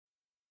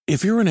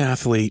If you're an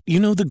athlete, you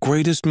know the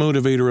greatest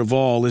motivator of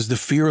all is the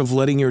fear of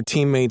letting your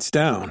teammates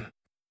down.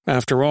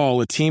 After all,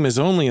 a team is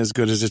only as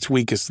good as its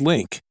weakest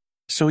link.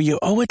 So you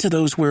owe it to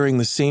those wearing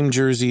the same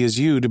jersey as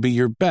you to be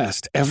your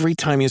best every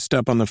time you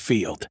step on the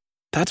field.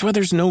 That's why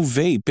there's no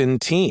vape in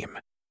team.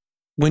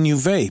 When you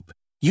vape,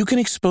 you can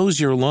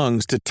expose your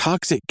lungs to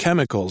toxic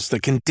chemicals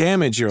that can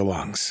damage your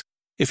lungs.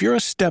 If you're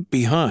a step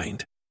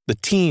behind, the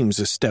team's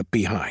a step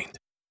behind.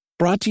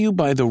 Brought to you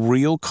by The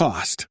Real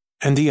Cost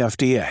and the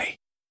FDA.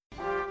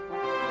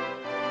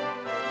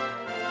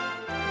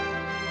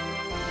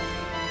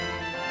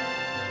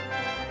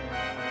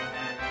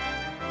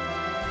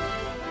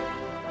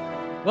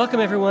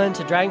 Welcome everyone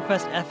to Dragon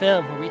Quest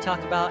FM, where we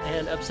talk about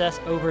and obsess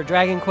over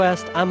Dragon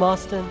Quest. I'm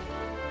Austin.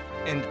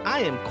 And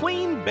I am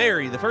Queen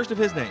Barry, the first of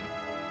his name.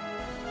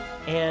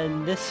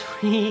 And this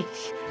week,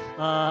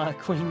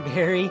 Queen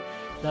Barry,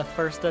 the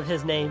first of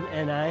his name,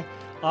 and I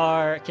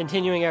are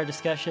continuing our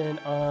discussion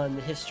on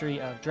the history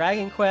of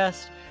Dragon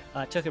Quest.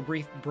 Took a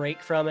brief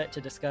break from it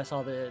to discuss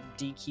all the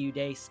DQ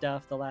Day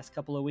stuff the last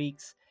couple of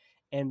weeks.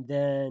 And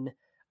then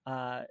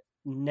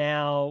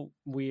now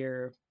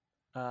we're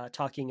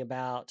talking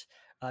about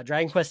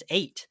Dragon Quest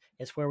VIII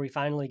is where we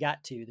finally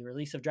got to. The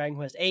release of Dragon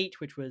Quest VIII,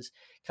 which was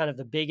kind of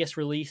the biggest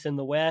release in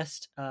the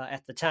West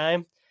at the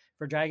time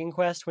for Dragon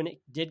Quest when it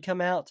did come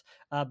out.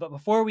 But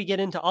before we get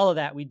into all of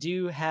that, we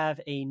do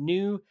have a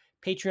new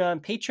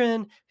Patreon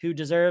patron who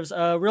deserves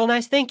a real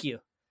nice thank you.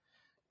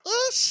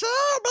 It's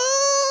Shelby!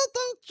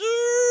 Thank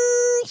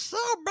you!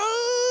 Shelby!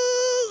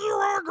 You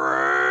are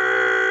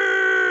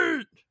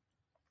great!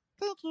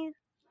 Thank you.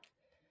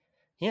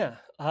 Yeah.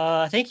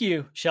 Thank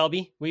you,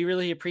 Shelby. We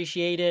really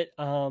appreciate it.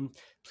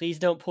 Please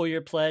don't pull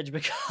your pledge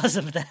because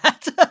of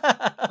that.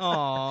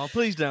 Aw,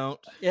 please don't.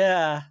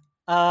 Yeah.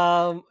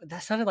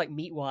 That sounded like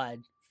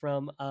Meatwad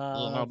from this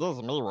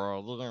is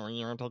Meatwad.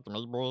 You want to take the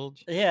Meatwad?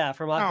 Yeah,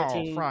 from Aqua Oh,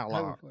 Teen Fry Hunger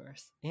Lock.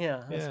 Force.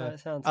 Yeah, that's what it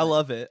sounds I like.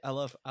 love it. I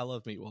love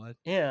Meatwad.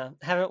 Yeah,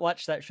 haven't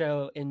watched that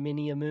show in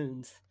many a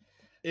moons.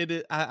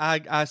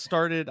 I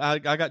started. I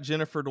got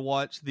Jennifer to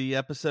watch the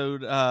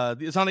episode.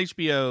 It's on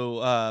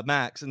HBO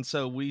Max, and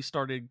so we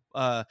started.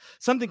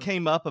 Something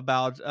came up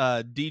about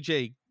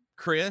DJ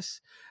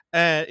Chris,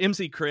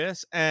 MC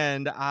Chris,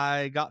 and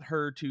I got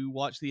her to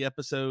watch the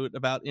episode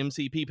about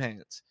MCP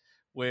Pants,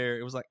 where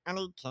it was like, I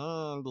need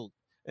candy,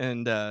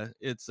 and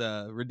it's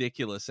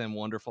ridiculous and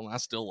wonderful, and I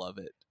still love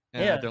it,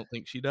 and Yeah. I don't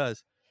think she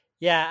does.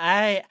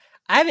 Yeah,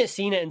 I haven't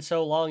seen it in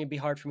so long, it'd be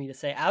hard for me to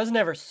say. I was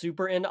never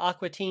super into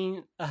Aqua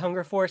Teen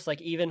Hunger Force,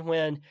 like even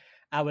when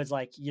I was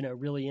like,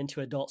 really into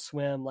Adult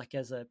Swim, like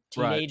as a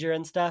teenager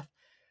and stuff.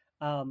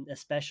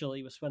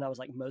 Especially was when I was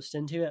like most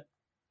into it.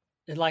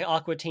 And like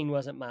Aqua Teen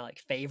wasn't my like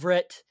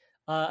favorite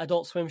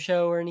Adult Swim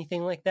show or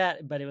anything like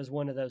that, but it was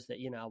one of those that,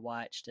 I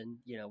watched and,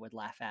 would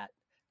laugh at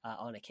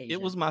on occasion.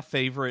 It was my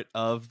favorite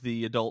of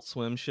the Adult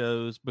Swim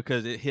shows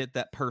because it hit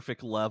that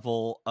perfect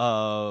level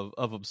of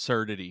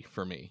absurdity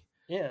for me.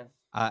 Yeah.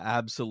 I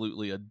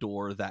absolutely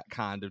adore that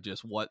kind of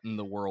just what in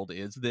the world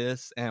is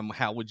this and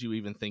how would you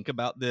even think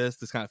about this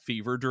kind of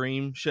fever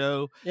dream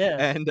show. Yeah.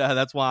 And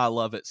that's why I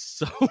love it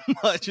so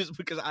much, is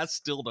because I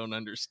still don't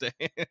understand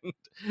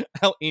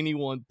how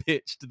anyone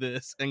pitched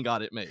this and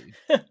got it made.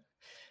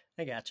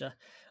 I gotcha.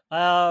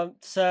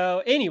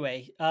 So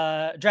anyway,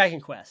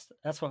 Dragon Quest,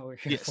 that's what we're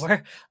here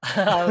for.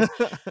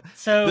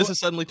 So this has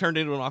suddenly turned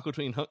into an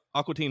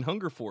Aqua Teen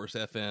Hunger Force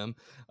FM,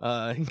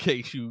 in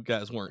case you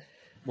guys weren't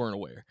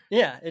aware.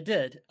 Yeah, it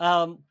did.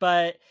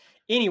 But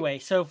anyway,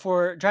 so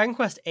for Dragon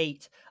Quest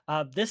VIII,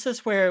 this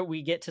is where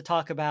we get to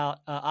talk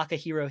about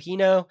Akihiro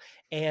Hino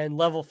and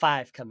level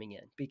 5 coming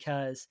in,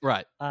 because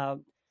right.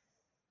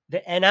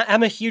 And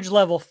I'm a huge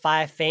level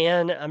 5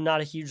 fan. I'm not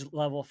a huge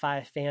level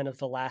 5 fan of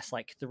the last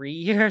like 3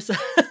 years.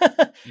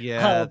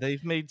 Yeah,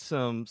 they've made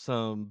some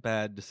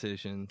bad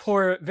decisions.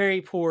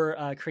 Very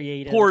poor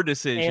creative. Poor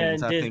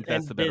decisions. I think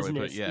that's the better way to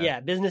put it.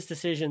 Yeah, business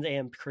decisions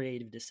and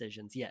creative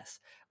decisions. Yes.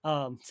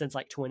 Since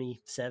like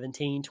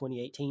 2017,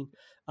 2018.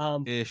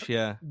 Ish,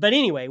 yeah. But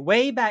anyway,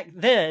 way back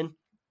then,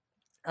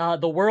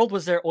 the world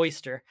was their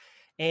oyster.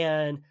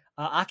 And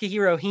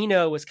Akihiro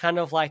Hino was kind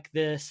of like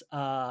this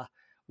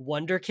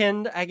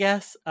wonderkind, I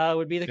guess,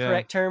 would be the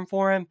correct term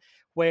for him,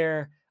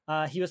 where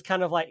he was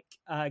kind of like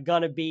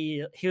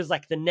he was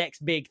like the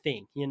next big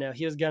thing,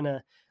 he was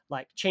gonna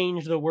like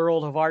change the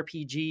world of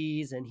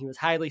RPGs, and he was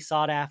highly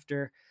sought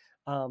after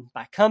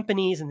by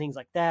companies and things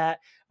like that.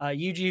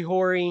 Yuji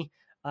Horii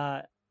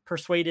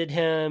persuaded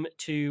him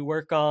to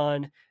work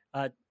on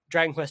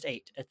Dragon Quest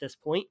VIII at this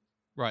point.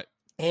 Right.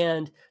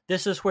 And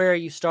this is where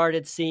you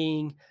started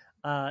seeing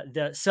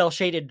the cell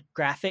shaded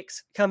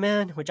graphics come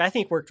in, which I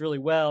think worked really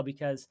well,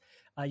 because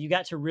you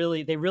got to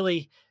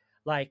really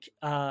like,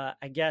 I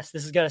guess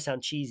this is going to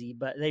sound cheesy,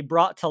 but they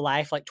brought to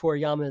life like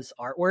Toriyama's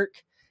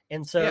artwork.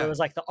 And so it was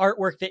like the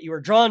artwork that you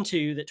were drawn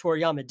to that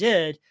Toriyama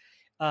did.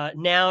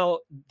 Now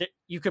that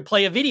you could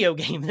play a video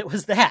game that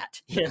was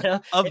that,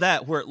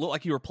 that, where it looked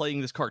like you were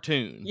playing this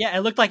cartoon. Yeah.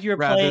 It looked like you were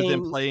rather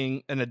than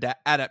playing an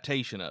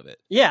adaptation of it.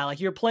 Yeah.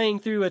 Like you're playing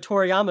through a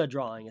Toriyama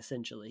drawing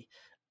essentially.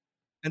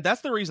 And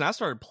that's the reason I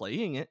started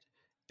playing it,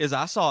 is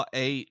I saw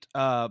 8.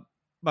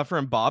 My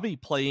friend Bobby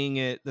playing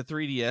it, the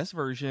 3DS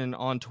version,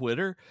 on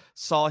Twitter,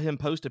 saw him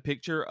post a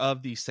picture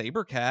of the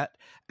Saber Cat,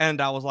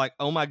 and I was like,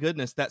 oh my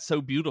goodness, that's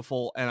so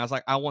beautiful. And I was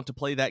like, I want to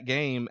play that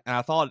game. And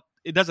I thought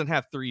it doesn't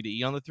have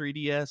 3D on the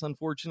 3DS,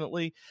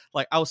 unfortunately.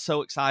 Like, I was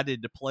so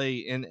excited to play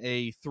in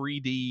a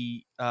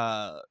 3D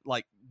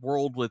like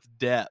world with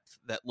depth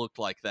that looked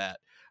like that,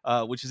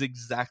 which is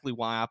exactly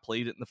why I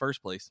played it in the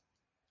first place.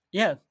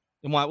 Yeah.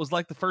 And why it was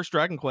like the first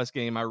Dragon Quest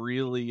game I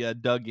really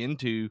dug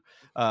into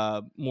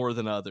more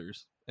than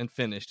others and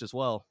finished as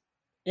well.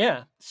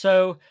 Yeah.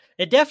 So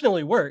it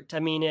definitely worked. I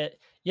mean, it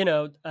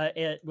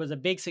was a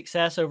big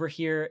success over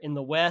here in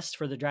the West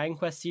for the Dragon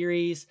Quest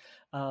series.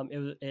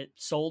 It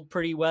sold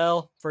pretty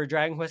well for a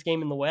Dragon Quest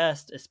game in the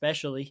West,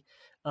 especially.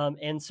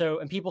 And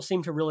people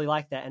seem to really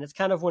like that. And it's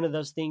kind of one of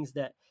those things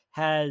that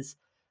has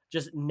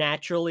just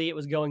naturally, it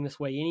was going this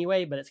way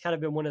anyway, but it's kind of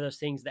been one of those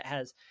things that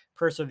has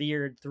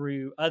persevered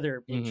through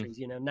other entries,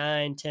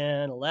 9,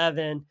 10,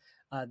 11,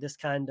 this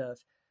kind of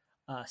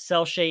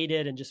cell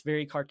shaded and just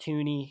very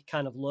cartoony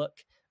kind of look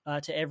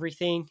to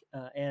everything.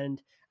 And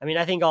I mean,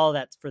 I think all of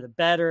that's for the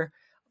better.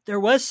 There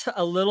was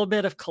a little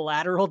bit of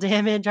collateral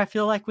damage, I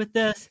feel like, with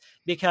this,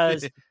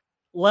 because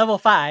Level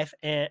 5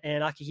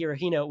 and Akihiro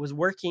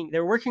Hino they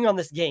were working on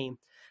this game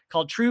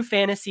called True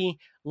Fantasy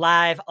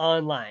Live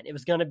Online. It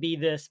was going to be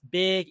this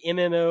big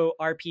MMO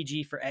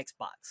RPG for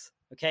Xbox.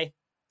 Okay.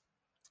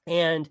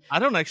 And I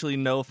don't actually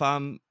know if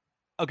I'm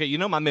okay.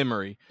 My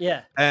memory.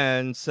 Yeah.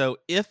 And so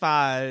if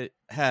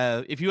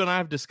you and I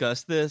have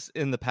discussed this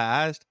in the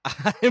past,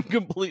 I am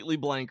completely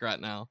blank right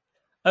now.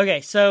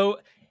 Okay. So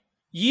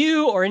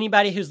you or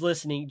anybody who's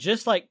listening,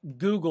 just like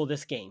Google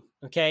this game.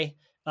 Okay.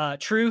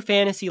 True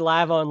Fantasy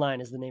Live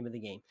Online is the name of the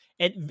game.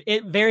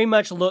 It very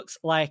much looks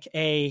like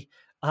a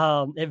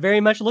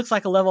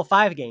Level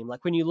 5 game.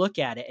 Like when you look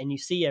at it and you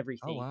see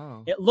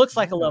everything, It looks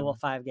like a Level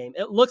 5 game.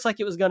 It looks like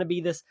it was going to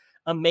be this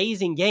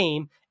amazing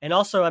game. And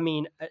also, I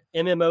mean,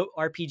 MMO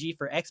RPG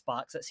for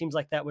Xbox. It seems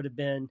like that would have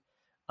been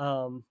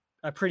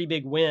a pretty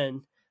big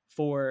win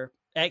for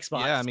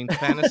Xbox. Yeah, I mean,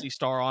 Phantasy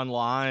Star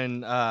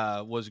Online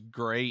was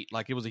great.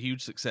 Like, it was a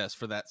huge success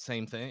for that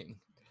same thing.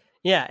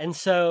 Yeah, and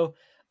so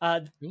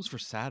it was for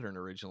Saturn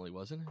originally,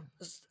 wasn't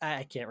it?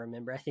 I can't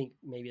remember. I think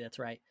maybe that's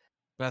right.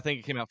 But I think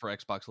it came out for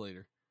Xbox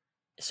later.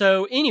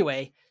 So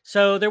anyway,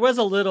 there was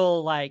a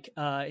little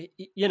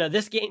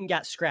this game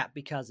got scrapped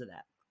because of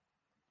that.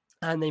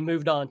 And they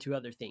moved on to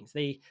other things.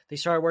 They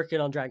started working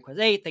on Dragon Quest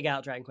 8. They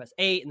got Dragon Quest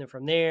 8. And then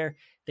from there,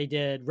 they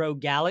did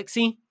Rogue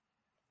Galaxy,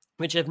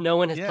 which if no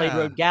one has played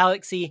Rogue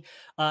Galaxy,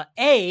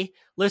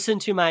 listen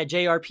to my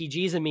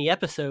JRPGs and Me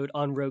episode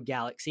on Rogue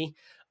Galaxy.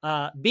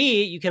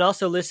 B, you can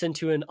also listen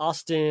to an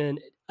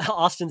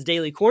Austin's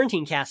Daily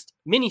Quarantine Cast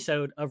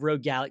minisode of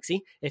Rogue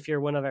Galaxy if you're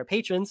one of our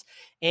patrons.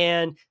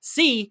 And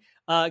C,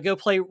 go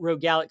play Rogue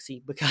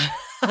Galaxy because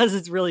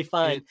it's really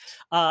fun.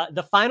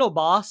 The final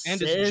boss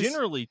and it's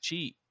generally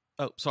cheap.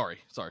 Oh, sorry.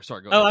 Go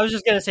ahead. Oh, I was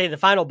just going to say the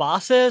final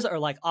bosses are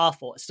like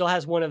awful. It still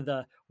has one of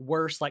the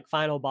worst like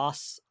final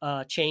boss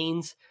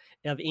chains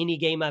of any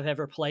game I've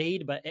ever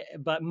played,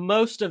 but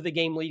most of the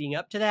game leading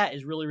up to that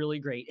is really, really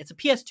great. It's a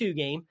PS2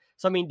 game.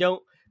 So, I mean,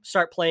 don't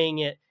start playing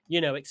it,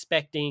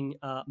 expecting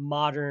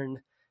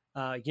modern,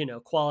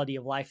 quality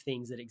of life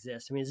things that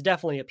exist. I mean, it's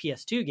definitely a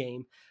PS2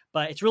 game,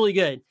 but it's really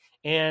good.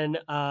 And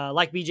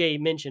like BJ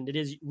mentioned, it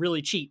is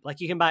really cheap.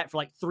 Like you can buy it for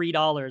like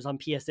 $3 on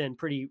PSN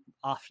pretty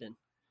often.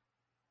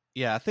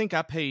 Yeah, I think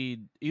I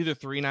paid either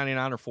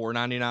 $3.99 or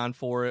 $4.99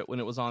 for it when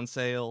it was on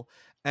sale.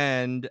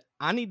 And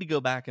I need to go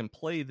back and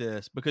play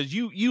this because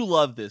you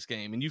love this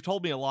game and you've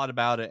told me a lot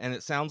about it, and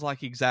it sounds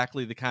like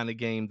exactly the kind of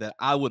game that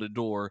I would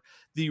adore.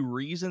 The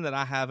reason that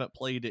I haven't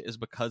played it is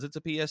because it's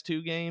a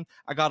PS2 game.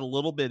 I got a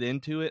little bit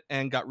into it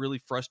and got really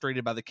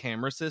frustrated by the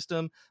camera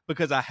system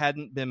because I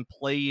hadn't been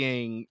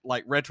playing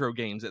like retro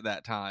games at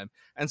that time.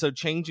 And so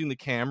changing the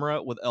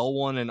camera with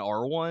L1 and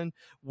R1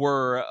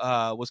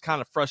 was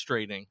kind of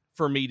frustrating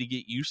for me to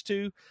get used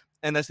to.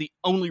 And that's the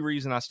only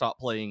reason I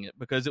stopped playing it,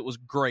 because it was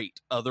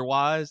great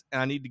otherwise.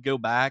 And I need to go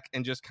back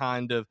and just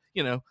kind of,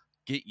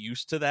 get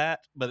used to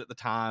that. But at the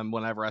time,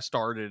 whenever I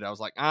started, I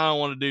was like, I don't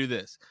want to do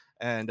this,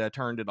 and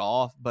turned it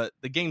off. But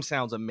the game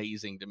sounds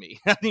amazing to me.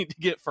 I need to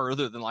get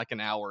further than like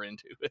an hour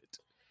into it.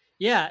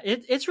 Yeah,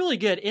 it's really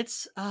good.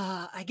 It's,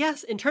 I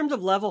guess, in terms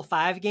of level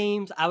 5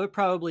 games, I would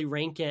probably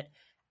rank it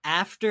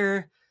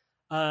after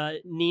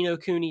Ni no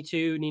Kuni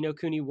 2, Ni no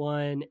Kuni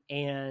 1,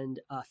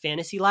 and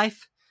Fantasy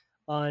Life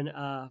on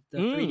the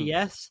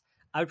 3DS.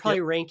 I would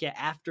probably rank it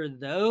after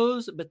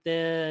those, but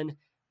then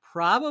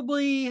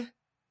probably,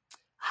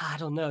 I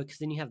don't know, because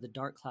then you have the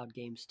Dark Cloud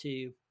games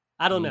too.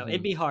 I don't know.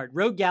 It'd be hard.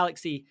 Rogue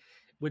Galaxy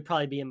would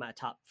probably be in my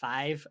top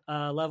 5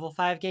 level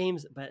 5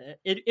 games, but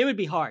it would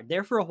be hard.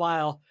 There for a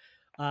while,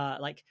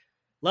 like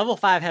level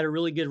 5 had a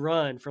really good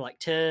run for like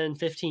 10,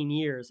 15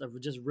 years of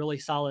just really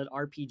solid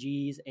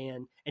RPGs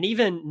and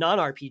even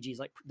non-RPGs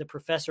like the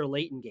Professor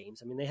Layton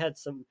games. I mean, they had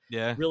some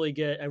really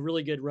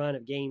good run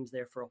of games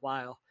there for a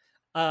while.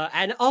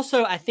 And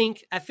also I feel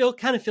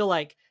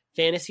like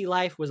Fantasy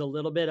Life was a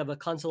little bit of a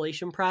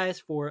consolation prize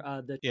for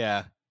the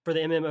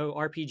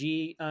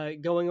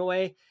MMORPG going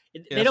away.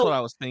 That's what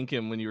I was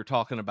thinking when you were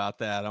talking about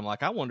that. I'm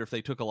like, I wonder if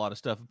they took a lot of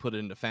stuff and put it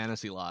into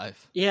Fantasy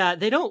Life. Yeah,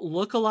 they don't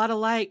look a lot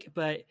alike,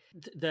 but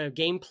the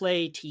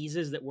gameplay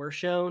teases that were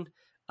shown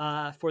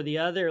for the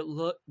other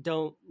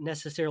don't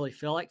necessarily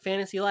feel like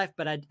Fantasy Life.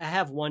 But I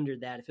have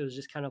wondered that if it was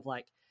just kind of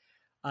like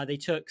they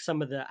took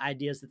some of the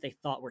ideas that they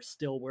thought were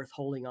still worth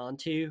holding on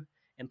to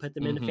and put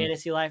them into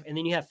Fantasy Life. And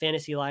then you have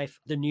Fantasy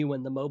Life, the new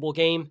one, the mobile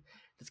game.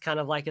 It's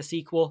kind of like a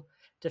sequel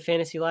to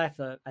Fantasy Life.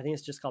 I think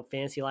it's just called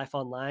Fantasy Life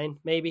Online,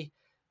 maybe,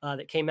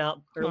 that came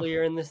out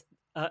earlier in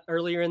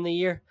the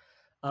year.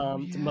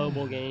 It's a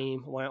mobile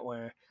game.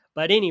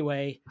 But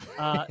anyway,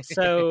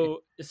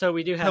 so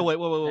we do have.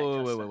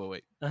 Oh,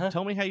 wait.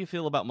 Tell me how you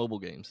feel about mobile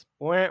games.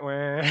 All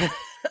right.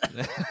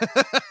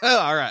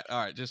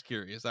 Just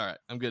curious. All right,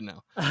 I'm good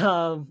now.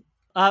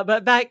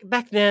 But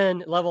back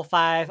then, level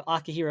 5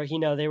 Akihiro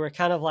Hino, they were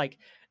kind of like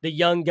the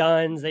young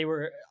guns. They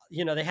were,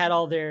 they had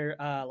all their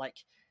like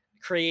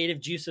creative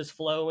juices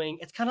flowing.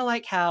 It's kind of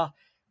like how,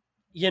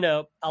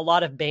 a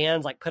lot of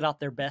bands like put out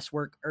their best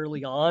work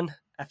early on.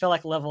 I feel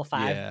like level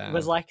 5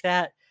 was like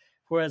that.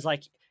 Whereas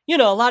like, a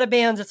lot of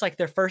bands, it's like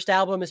their first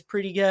album is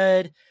pretty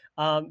good.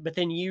 But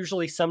then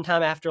usually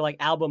sometime after like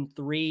album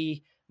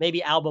 3,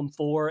 maybe album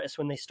 4 is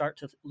when they start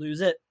to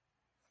lose it.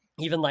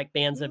 Even like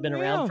bands that have been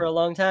around for a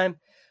long time.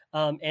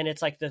 And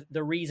it's like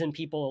the reason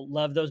people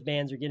love those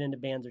bands or get into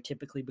bands are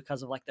typically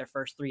because of like their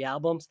first 3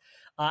 albums.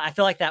 I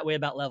feel like that way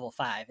about level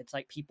 5. It's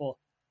like people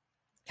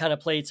kind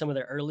of played some of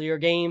their earlier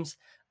games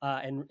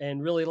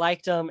and really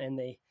liked them. And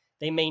they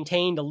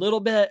maintained a little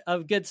bit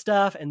of good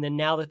stuff. And then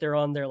now that they're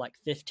on their like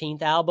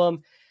 15th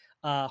album,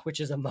 which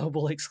is a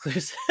mobile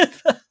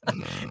exclusive,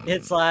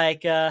 it's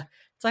like,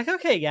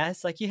 okay,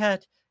 guys, like you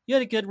had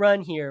a good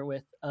run here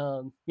with,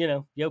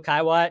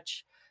 Yokai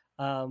Watch.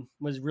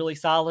 Was really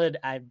solid.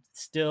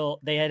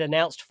 They had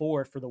announced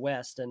 4 for the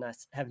West, and I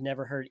have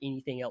never heard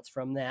anything else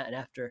from that. And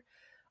after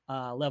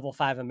level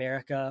 5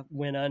 America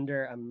went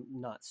under, I'm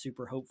not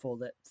super hopeful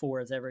that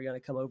 4 is ever going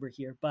to come over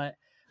here. But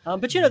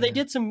they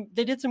did some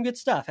good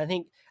stuff. I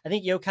think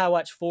Yokai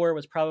Watch 4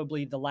 was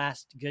probably the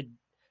last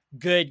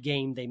good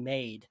game they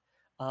made.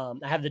 I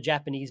have the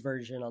Japanese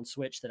version on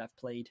Switch that I've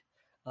played.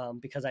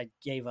 Because I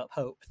gave up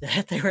hope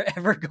that they were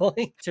ever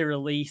going to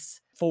release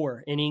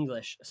 4 in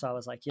English. So I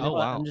was like,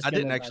 wow. I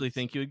didn't actually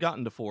think you had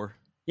gotten to 4.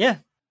 Yeah.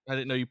 I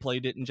didn't know you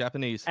played it in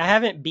Japanese. I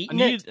haven't beaten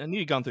it. I knew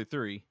you'd gone through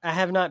 3. I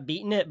have not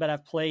beaten it, but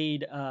I've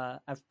played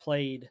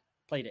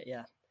it.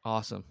 Yeah.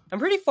 Awesome. I'm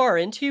pretty far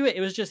into it.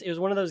 It was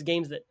one of those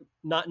games that,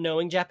 not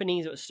knowing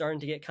Japanese, it was starting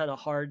to get kind of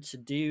hard to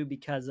do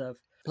because of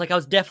like,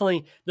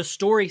 the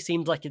story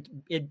seemed like it's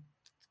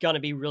going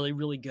to be really,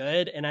 really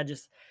good. And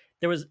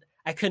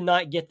I could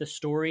not get the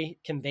story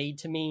conveyed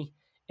to me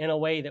in a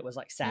way that was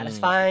like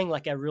satisfying.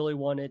 Like I really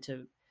wanted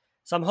to,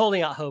 so I'm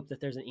holding out hope that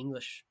there's an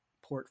English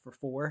port for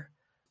 4.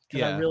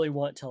 Because I really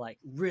want to like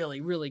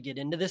really, really get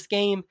into this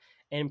game,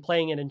 and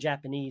playing it in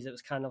Japanese, it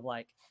was kind of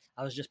like,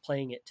 I was just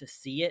playing it to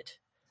see it.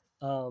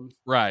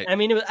 Right. I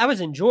mean, I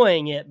was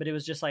enjoying it, but it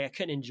was just like, I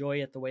couldn't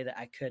enjoy it the way that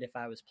I could if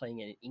I was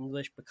playing it in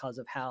English because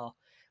of how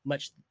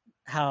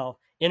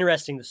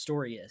interesting the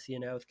story is,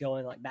 with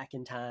going like back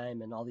in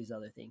time and all these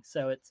other things.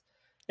 So it's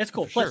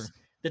cool. Plus,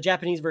 the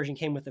Japanese version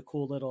came with a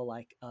cool little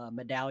like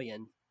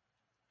medallion,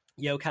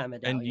 yokai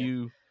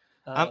medallion.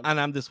 And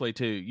I'm this way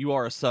too. You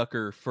are a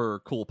sucker for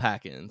cool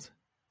pack-ins.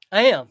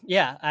 I am.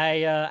 Yeah.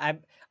 I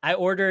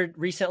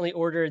recently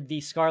ordered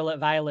the Scarlet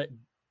Violet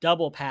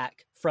double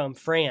pack from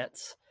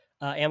France,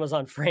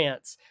 Amazon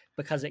France,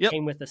 because it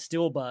came with a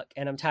steelbook,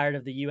 and I'm tired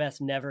of the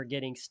US never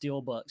getting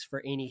steelbooks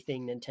for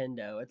anything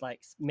Nintendo. It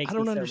like makes me so mad.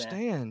 I don't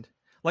understand.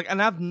 Like,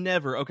 and I've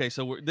never,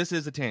 this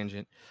is a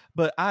tangent,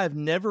 but I've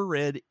never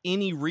read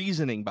any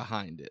reasoning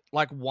behind it.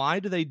 Like,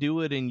 why do they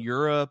do it in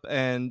Europe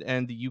and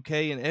the UK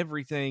and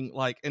everything?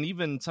 Like, and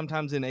even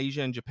sometimes in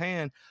Asia and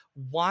Japan,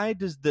 why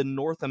does the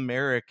North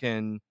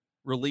American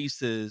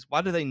releases,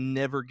 why do they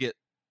never get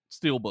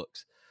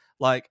steelbooks?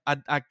 Like,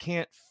 I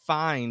can't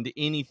find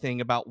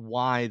anything about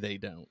why they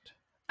don't.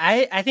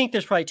 I think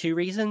there's probably 2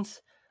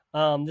 reasons.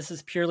 This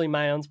is purely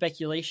my own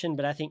speculation,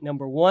 but I think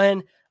number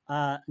 1,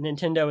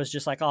 Nintendo is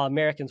just like, oh,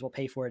 Americans will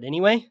pay for it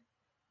anyway.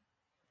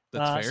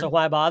 That's fair. So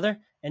why bother?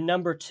 And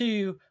number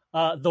 2,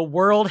 the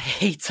world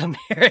hates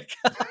America.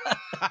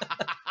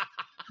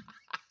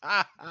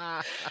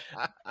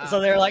 So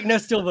they're like, no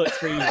steelbooks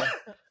for you.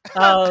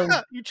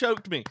 You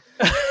choked me.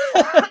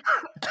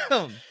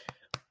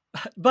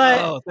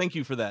 But thank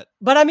you for that.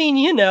 But I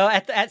mean,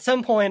 at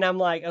some point I'm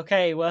like,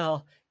 okay,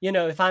 well,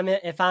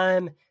 if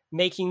I'm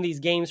making these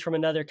games from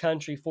another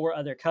country for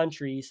other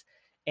countries,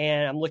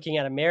 and I'm looking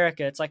at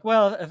America, it's like,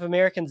 well, if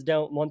Americans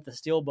don't want the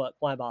steelbook,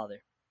 why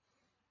bother?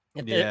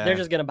 They're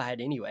just going to buy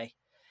it anyway.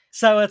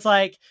 So it's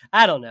like,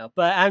 I don't know,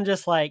 but I'm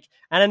just like,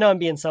 and I know I'm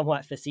being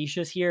somewhat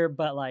facetious here,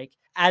 but like,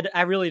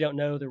 I really don't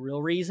know the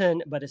real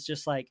reason, but it's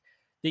just like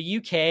the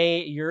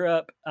UK,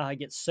 Europe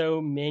gets so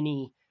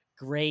many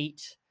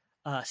great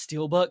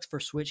steelbooks for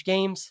Switch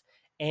games.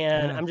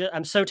 And Yeah.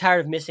 I'm so tired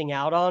of missing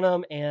out on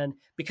them. And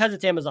because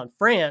it's Amazon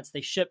France,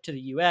 they ship to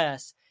the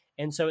US.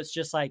 And so it's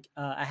just like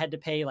I had to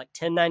pay like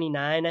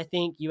 $10.99, I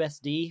think,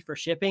 USD for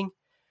shipping.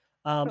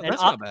 Oh,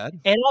 that's not bad.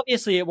 And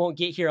obviously it won't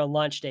get here on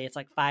launch day. It's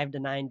like 5 to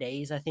 9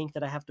 days, I think,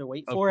 that I have to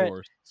wait Of for it.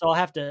 course. So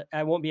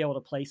I won't be able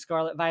to play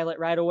Scarlet Violet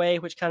right away,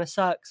 which kind of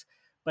sucks.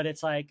 But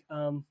it's like,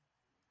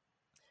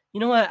 you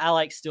know what? I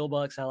like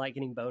Steelbooks. I like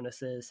getting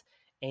bonuses.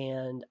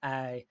 And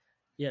I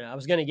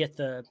was going to get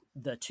the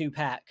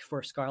 2-pack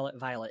for Scarlet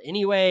Violet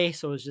anyway.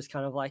 So it was just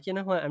kind of like, you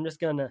know what? I'm just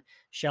going to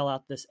shell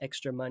out this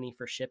extra money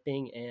for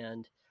shipping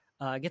and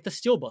get the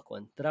Steelbook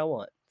one that I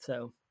want.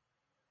 So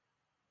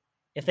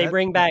if they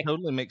bring back,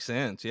 totally makes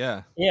sense.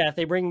 Yeah. Yeah, if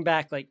they bring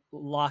back like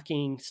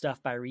locking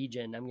stuff by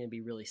region, I'm going to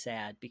be really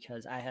sad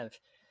because I have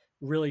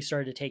really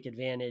started to take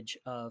advantage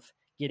of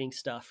getting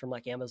stuff from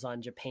like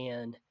Amazon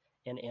Japan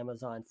and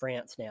Amazon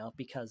France now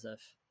because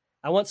of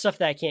I want stuff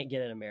that I can't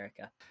get in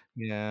America.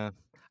 Yeah.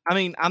 I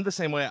mean, I'm the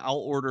same way. I'll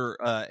order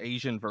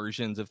Asian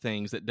versions of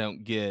things that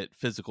don't get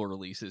physical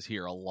releases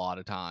here a lot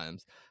of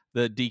times.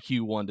 The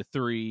DQ 1 to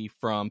 3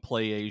 from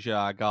PlayAsia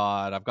I've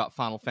got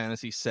Final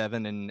Fantasy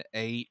 7 and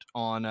 8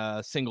 on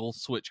a single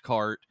Switch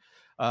cart.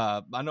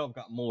 I know I've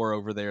got more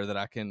over there that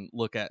I can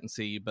look at and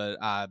see, but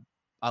I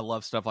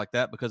love stuff like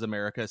that because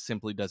America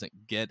simply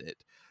doesn't get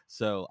it.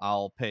 So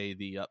I'll pay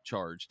the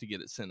upcharge to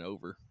get it sent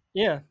over.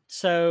 Yeah.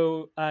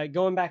 So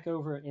going back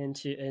over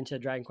into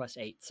Dragon Quest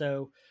VIII.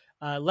 So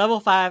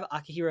level 5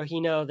 Akihiro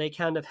Hino, they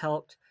kind of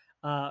helped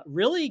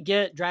really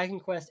get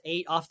Dragon Quest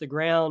VIII off the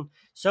ground,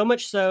 so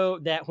much so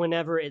that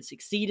whenever it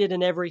succeeded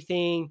in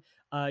everything,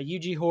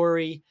 Yuji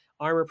Horii,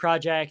 Armor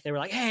Project, they were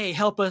like, hey,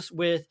 help us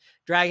with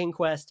Dragon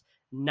Quest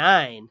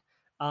IX.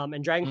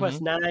 And Dragon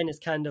Quest IX is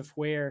kind of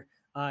where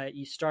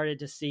you started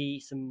to see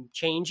some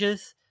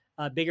changes,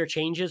 bigger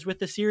changes with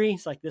the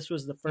series. Like this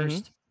was the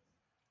first.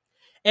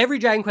 Every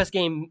Dragon Quest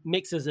game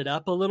mixes it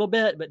up a little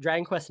bit, but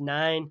Dragon Quest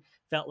IX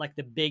felt like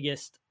the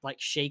biggest like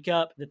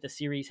shakeup that the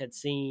series had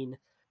seen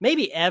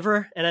maybe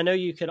ever. And I know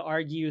you could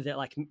argue that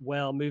like,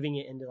 well, moving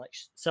it into like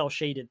cell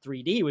shaded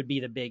 3D would be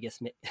the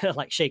biggest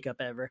like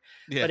shakeup ever.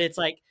 Yeah. But it's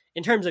like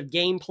in terms of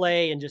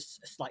gameplay and just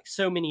like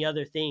so many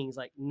other things,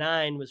 like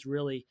 9 was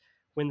really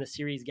when the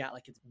series got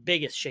like its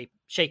biggest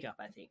shakeup,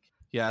 I think.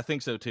 Yeah, I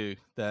think so too.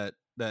 That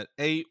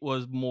 8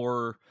 was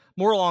more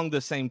along the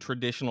same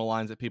traditional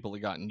lines that people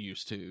had gotten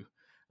used to.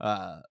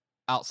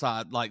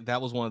 Outside, like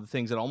that was one of the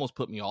things that almost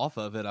put me off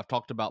of it. I've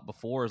talked about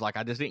before is like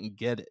I just didn't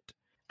get it.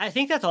 I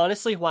think that's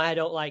honestly why I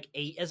don't like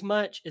 8 as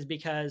much is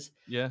because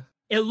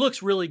it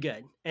looks really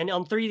good. And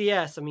on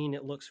 3DS, I mean,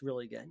 it looks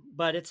really good,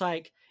 but it's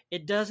like,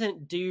 it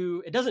doesn't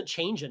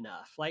change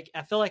enough. Like,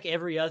 I feel like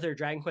every other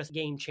Dragon Quest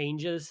game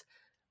changes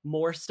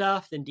more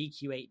stuff than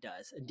DQ8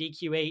 does. And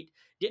DQ8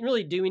 didn't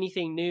really do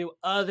anything new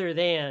other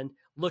than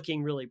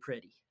looking really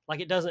pretty.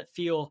 Like, it doesn't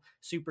feel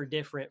super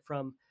different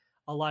from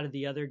a lot of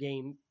the other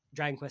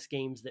Dragon Quest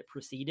games that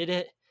preceded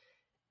it.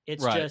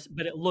 It's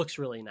but it looks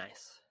really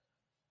nice.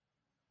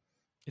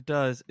 It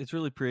does. It's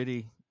really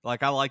pretty.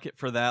 Like I like it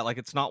for that. Like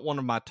it's not one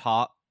of my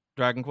top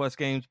Dragon Quest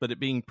games, but it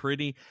being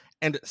pretty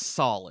and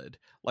solid.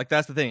 Like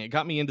that's the thing. It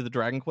got me into the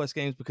Dragon Quest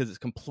games because it's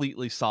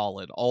completely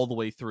solid all the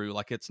way through.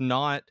 Like it's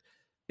not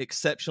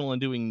exceptional in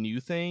doing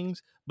new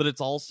things, but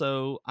it's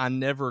also I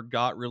never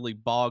got really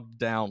bogged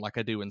down like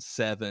I do in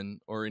 7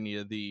 or any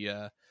of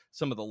the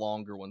some of the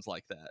longer ones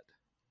like that.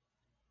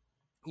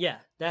 Yeah,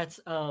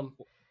 that's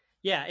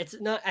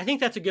it's not. I think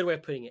that's a good way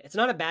of putting it. It's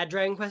not a bad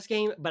Dragon Quest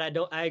game, but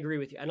I agree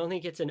with you. I don't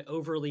think it's an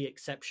overly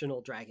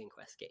exceptional Dragon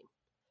Quest game.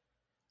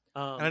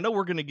 And I know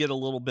we're going to get a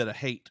little bit of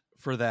hate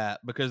for that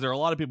because there are a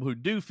lot of people who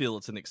do feel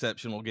it's an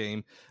exceptional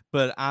game,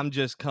 but I'm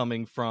just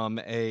coming from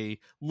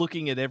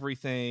looking at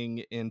everything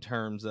in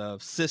terms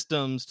of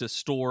systems to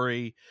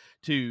story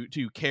to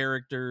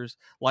characters.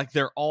 Like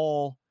they're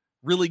all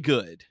really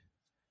good.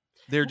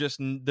 There's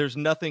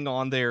nothing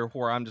on there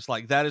where I'm just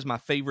like, that is my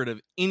favorite of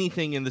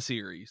anything in the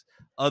series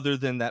other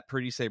than that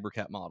pretty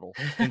Sabercat model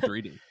in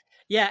 3D.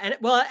 Yeah, and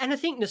I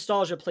think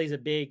nostalgia plays a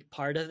big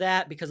part of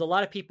that because a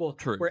lot of people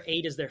where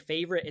 8 is their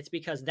favorite, it's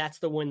because that's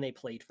the one they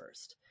played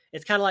first.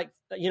 It's kind of like,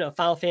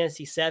 Final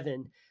Fantasy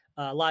 7.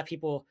 A lot of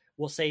people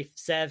will say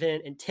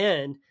 7 and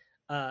 10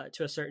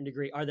 to a certain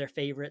degree are their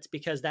favorites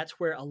because that's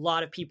where a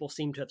lot of people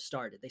seem to have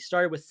started. They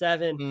started with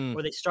 7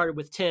 or they started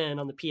with 10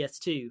 on the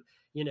PS2.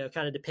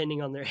 Kind of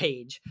depending on their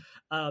age.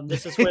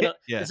 This is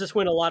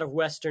when a lot of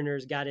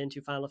Westerners got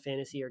into Final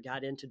Fantasy or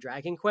got into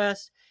Dragon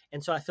Quest.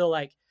 And so I feel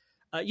like,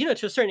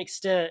 to a certain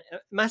extent,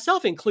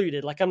 myself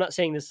included, like I'm not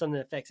saying this is something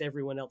that affects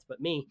everyone else but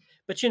me,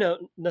 but,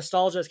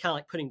 nostalgia is kind of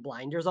like putting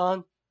blinders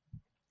on.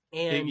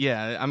 And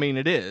yeah, I mean,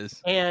 it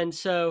is. And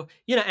so,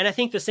 and I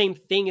think the same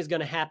thing is going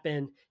to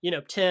happen,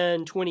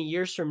 10, 20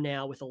 years from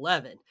now with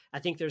 11. I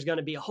think there's going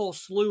to be a whole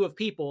slew of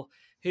people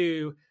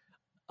who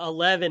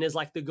 11 is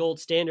like the gold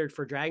standard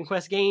for Dragon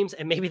Quest games,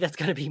 and maybe that's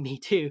going to be me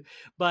too.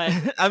 But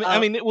I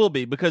mean, it will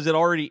be because it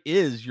already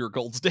is your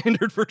gold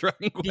standard for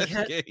Dragon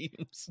Quest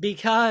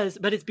games.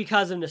 But it's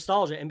because of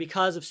nostalgia and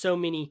because of so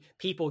many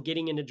people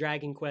getting into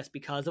Dragon Quest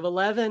because of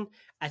 11.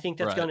 I think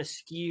that's going to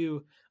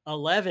skew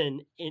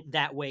 11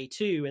 that way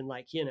too. And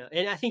like,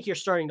 and I think you're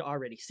starting to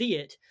already see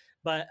it,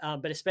 but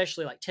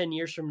especially like 10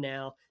 years from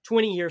now,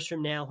 20 years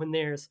from now, when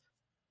there's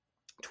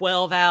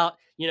 12 out,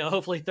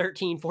 hopefully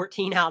 13,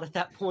 14 out at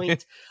that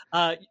point,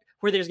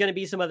 where there's going to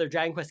be some other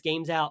Dragon Quest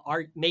games out,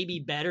 are maybe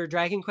better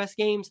Dragon Quest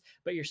games,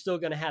 but you're still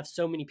going to have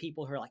so many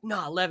people who are like,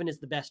 no, 11 is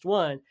the best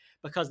one,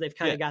 because they've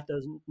kind of got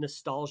those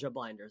nostalgia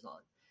blinders on.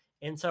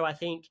 And so I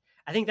think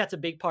that's a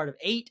big part of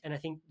 8. And I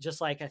think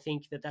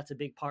that's a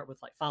big part with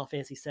like Final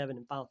Fantasy 7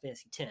 and Final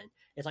Fantasy 10.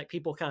 It's like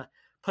people kind of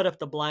put up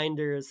the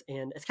blinders,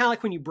 and it's kind of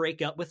like when you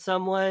break up with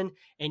someone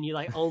and you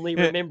like only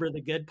remember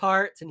the good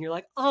parts, and you're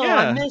like, oh,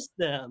 I missed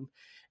them.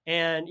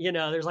 And,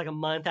 there's like a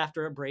month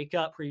after a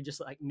breakup where you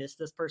just like miss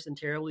this person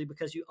terribly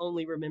because you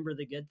only remember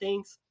the good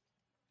things.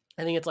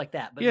 I think it's like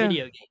that, but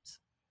video games.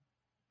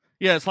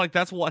 Yeah, it's like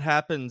that's what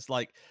happens.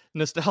 Like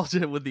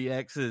nostalgia with the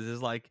exes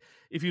is like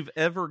if you've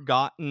ever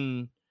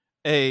gotten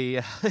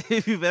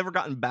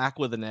back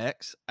with an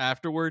ex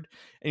afterward,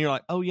 and you're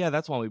like, oh yeah,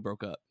 that's why we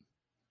broke up.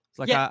 It's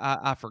like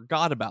I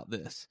forgot about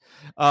this.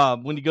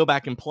 When you go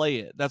back and play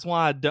it, that's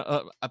why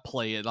I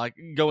play it. Like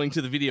going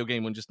to the video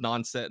game one, just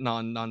non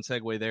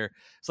segue there.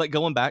 It's like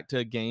going back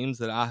to games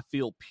that I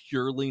feel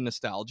purely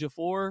nostalgia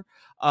for.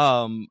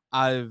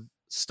 I've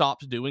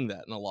stopped doing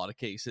that in a lot of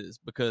cases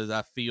because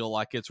I feel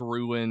like it's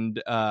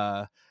ruined.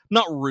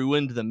 Not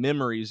ruined the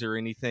memories or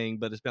anything,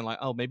 but it's been like,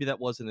 oh, maybe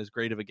that wasn't as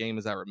great of a game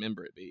as I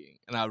remember it being.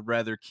 And I'd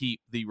rather keep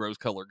the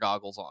rose-colored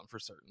goggles on for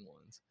certain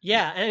ones.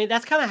 Yeah, I mean,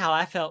 that's kind of how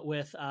I felt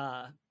with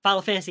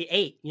Final Fantasy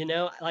VIII,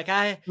 Like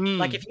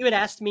like if you had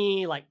asked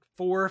me like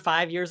 4 or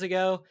 5 years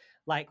ago,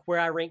 like where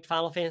I ranked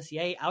Final Fantasy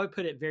VIII, I would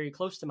put it very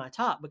close to my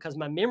top because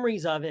my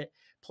memories of it,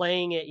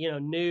 playing it,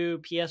 new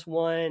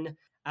PS1,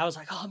 I was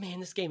like, oh man,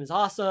 this game is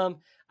awesome.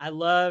 I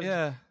loved,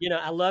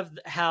 I loved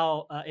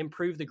how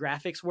improved the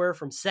graphics were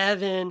from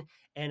 7,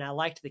 and I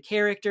liked the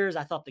characters.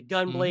 I thought the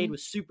Gunblade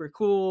was super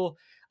cool.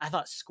 I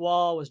thought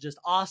Squall was just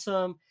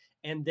awesome.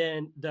 And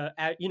then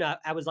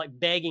I was like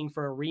begging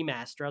for a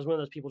remaster. I was one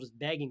of those people just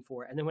begging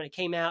for it. And then when it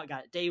came out,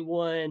 got it day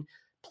one,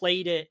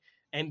 played it,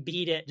 and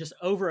beat it just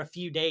over a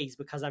few days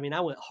because I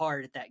went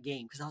hard at that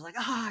game because I was like,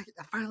 I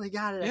finally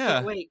got it. I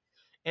can't wait.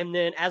 And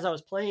then as I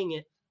was playing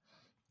it,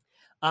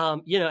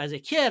 as a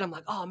kid, I'm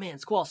like, oh man,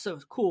 Squall's so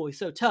cool. He's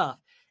so tough.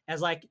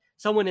 As like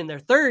someone in their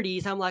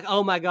 30s, I'm like,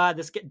 oh my God,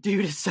 this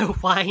dude is so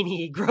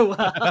whiny. Grow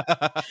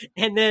up.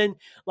 And then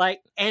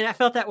and I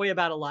felt that way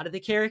about a lot of the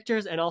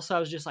characters. And also I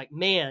was just like,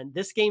 man,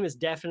 this game is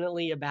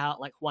definitely about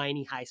like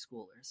whiny high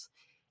schoolers.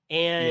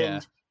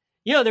 And,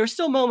 there were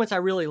still moments I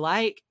really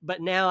like,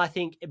 but now I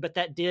think,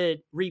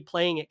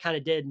 replaying it kind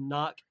of did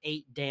knock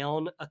 8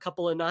 down a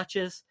couple of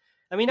notches.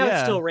 I would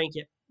still rank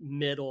it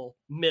middle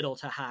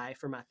to high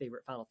for my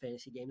favorite Final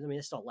Fantasy games. I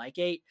still like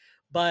 8,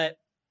 but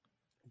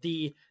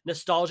the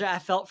nostalgia I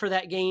felt for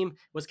that game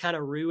was kind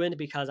of ruined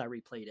because I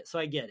replayed it. So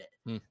I get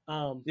it.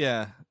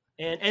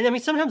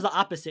 And sometimes the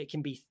opposite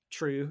can be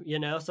true.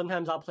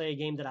 Sometimes I'll play a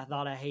game that I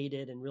thought I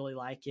hated and really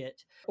like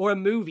it, or a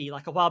movie.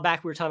 Like a while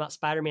back, we were talking about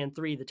Spider-Man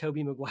 3, the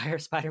Tobey Maguire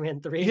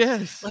Spider-Man 3.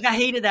 Yes. Like I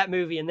hated that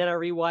movie. And then I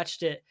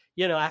rewatched it,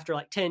 after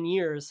like 10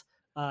 years,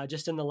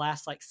 just in the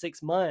last like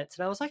 6 months.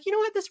 And I was like, you know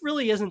what? This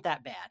really isn't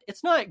that bad.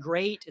 It's not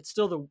great. It's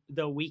still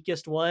the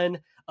weakest one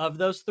of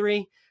those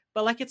 3,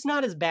 but like, it's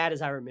not as bad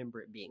as I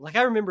remember it being. Like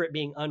I remember it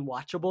being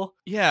unwatchable.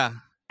 Yeah.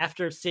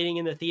 After sitting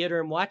in the theater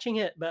and watching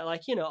it. But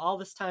like, all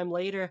this time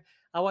later,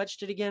 I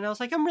watched it again. I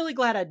was like, I'm really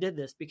glad I did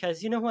this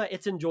because you know what?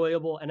 It's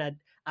enjoyable. And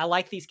I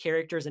like these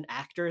characters and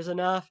actors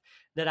enough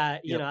that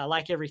I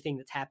like everything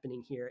that's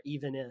happening here,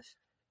 even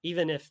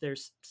if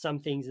there's some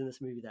things in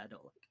this movie that I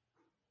don't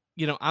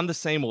like. I'm the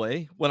same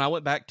way. When I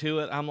went back to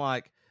it, I'm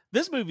like,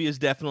 this movie is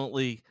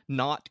definitely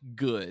not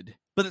good,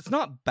 but it's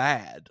not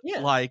bad. Yeah.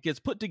 Like it's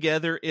put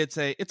together. It's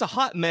a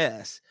hot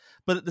mess,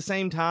 but at the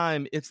same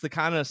time, it's the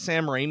kind of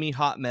Sam Raimi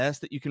hot mess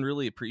that you can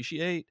really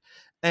appreciate.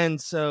 And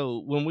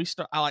so when we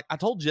I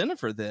told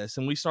Jennifer this,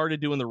 and we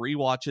started doing the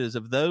rewatches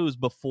of those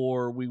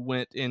before we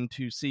went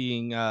into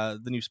seeing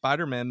the new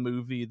Spider-Man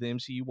movie, the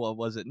MCU. What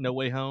was it? No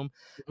Way Home.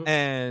 Mm-hmm.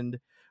 And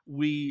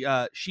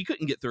she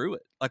couldn't get through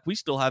it. Like we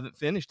still haven't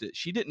finished it.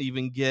 She didn't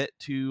even get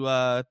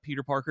to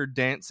Peter Parker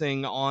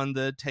dancing on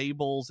the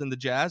tables in the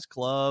jazz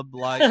club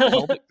like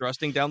Velvet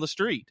thrusting down the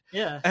street.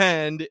 Yeah.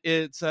 And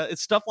it's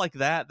stuff like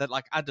that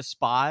like I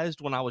despised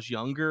when I was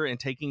younger and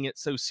taking it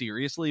so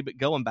seriously, but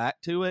going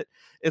back to it,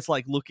 it's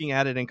like looking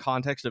at it in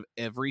context of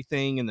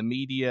everything in the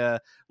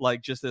media,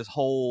 like just this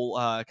whole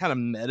kind of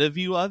meta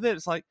view of it.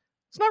 It's like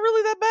it's not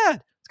really that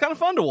bad. It's kind of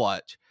fun to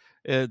watch.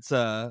 It's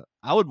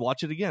I would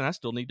watch it again. I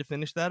still need to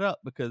finish that up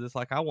because it's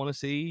like I want to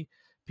see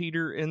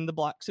Peter in the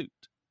black suit.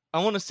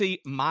 I want to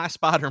see my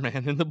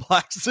Spider-Man in the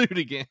black suit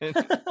again.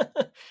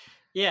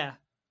 Yeah.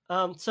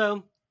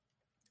 So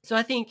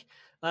I think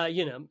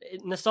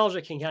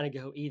nostalgia can kind of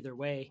go either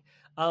way.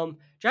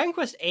 Dragon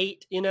Quest VIII,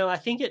 I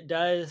think it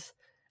does.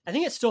 I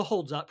think it still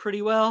holds up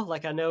pretty well.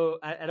 Like I know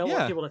I don't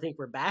want people to think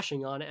we're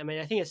bashing on it.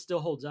 I think it still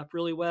holds up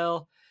really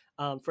well.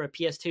 for a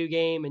PS2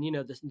 game, and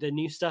the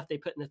new stuff they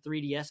put in the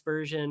 3DS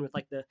version with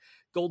like the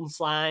golden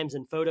slimes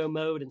and photo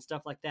mode and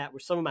stuff like that were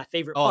some of my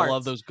favorite Oh, parts. I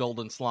love those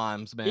golden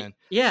slimes, man.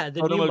 Yeah, the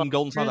photo new mode and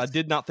golden slimes. I monsters.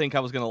 did not think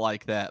I was going to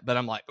like that, but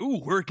I'm like, ooh,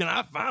 where can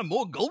I find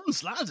more golden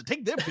slimes to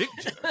take their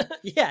picture?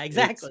 Yeah,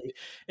 exactly.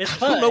 It's I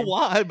fun. don't know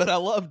why, but I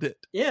loved it.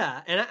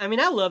 Yeah, and I mean,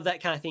 I love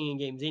that kind of thing in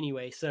games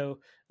anyway. So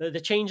the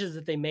changes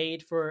that they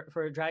made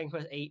for Dragon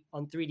Quest VIII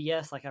on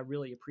 3DS, like I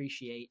really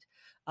appreciate.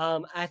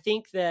 I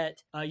think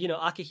that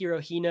Akihiro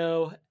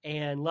Hino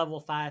and Level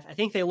 5, I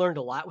think they learned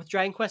a lot with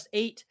Dragon Quest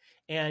VIII,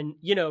 and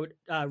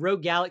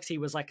Rogue Galaxy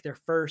was like their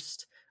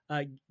first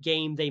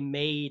game they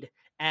made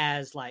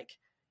as like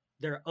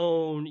their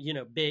own,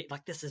 big,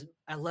 like this is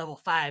a Level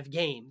 5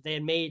 game. They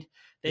made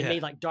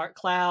like Dark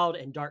Cloud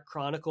and Dark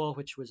Chronicle,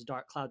 which was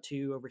Dark Cloud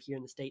 2 over here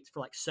in the States for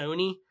like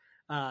Sony,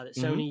 that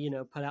Sony,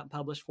 put out and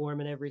published for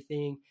them and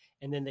everything.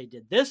 And then they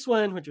did this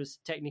one, which was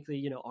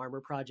technically,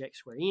 Armor Project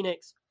Square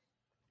Enix.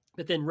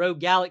 But then Rogue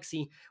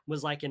Galaxy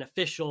was like an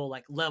official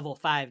like Level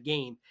 5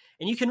 game.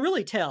 And you can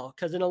really tell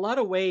because in a lot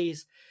of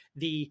ways,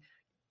 the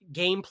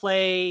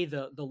gameplay,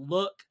 the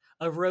look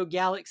of Rogue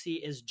Galaxy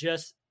is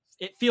just,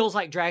 it feels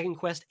like Dragon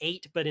Quest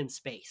VIII, but in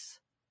space.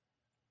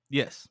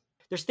 Yes.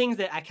 There's things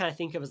that I kind of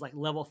think of as like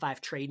Level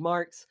 5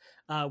 trademarks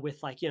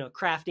with like,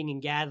 crafting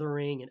and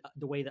gathering and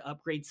the way the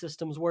upgrade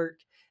systems work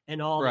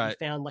and all that you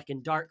found like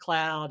in Dark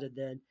Cloud. And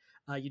then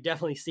you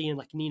definitely see in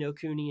like Ni no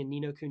Kuni and Ni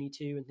no Kuni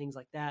 2 and things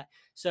like that.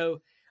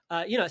 So,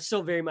 it's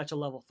still very much a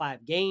Level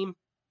 5 game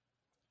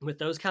with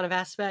those kind of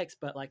aspects,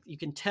 but like you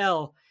can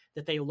tell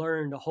that they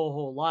learned a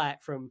whole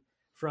lot from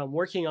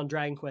working on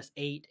Dragon Quest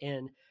VIII.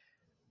 And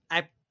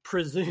I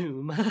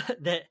presume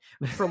that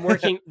from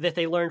working that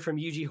they learned from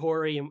Yuji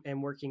Horii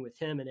and working with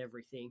him and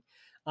everything.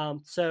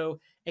 So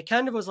it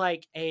kind of was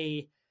like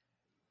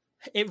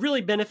it really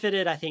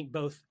benefited, I think,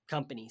 both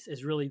companies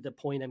is really the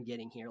point I'm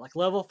getting here. Like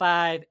Level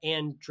 5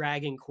 and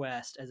Dragon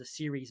Quest as a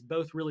series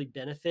both really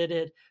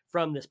benefited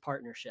from this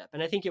partnership.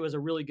 And I think it was a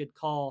really good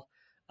call,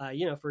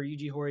 for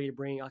Yuji Horii to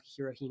bring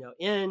Akihiro Hino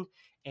in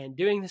and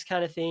doing this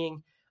kind of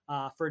thing.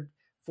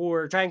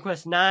 For Dragon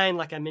Quest IX,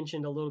 like I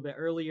mentioned a little bit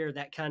earlier,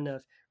 that kind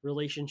of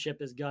relationship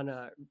is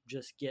gonna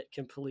just get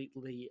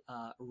completely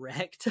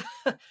wrecked.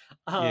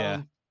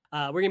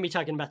 We're going to be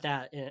talking about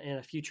that in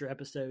a future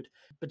episode.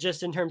 But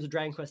just in terms of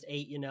Dragon Quest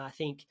VIII, I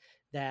think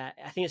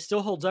it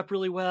still holds up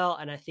really well.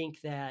 And I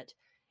think that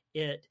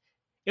it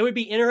would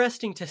be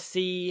interesting to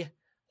see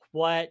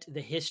what the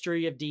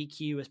history of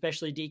DQ,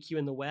 especially DQ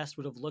in the West,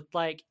 would have looked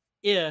like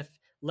if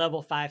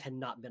Level 5 had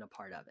not been a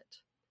part of it.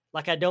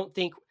 Like, I don't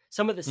think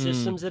some of the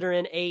systems that are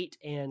in 8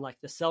 and like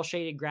the cell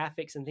shaded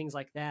graphics and things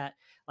like that,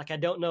 like, I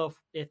don't know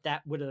if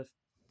that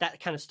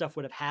kind of stuff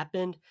would have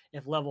happened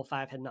if Level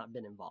 5 had not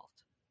been involved.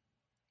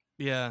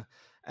 Yeah.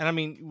 And I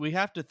mean, we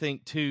have to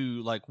think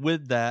too, like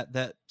with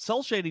that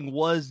cell shading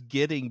was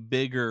getting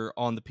bigger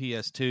on the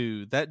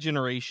PS2. That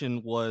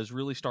generation was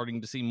really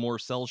starting to see more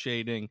cell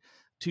shading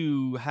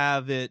to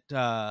have it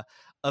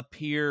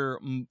appear.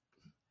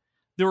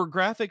 There were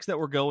graphics that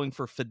were going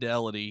for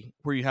fidelity,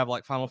 where you have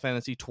like Final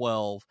Fantasy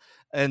 12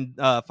 and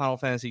Final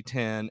Fantasy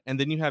 10, and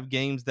then you have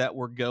games that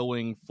were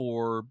going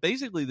for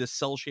basically this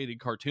cel-shaded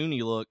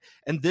cartoony look,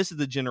 and this is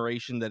the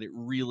generation that it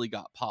really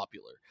got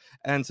popular.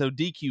 And so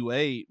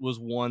DQ8 was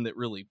one that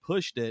really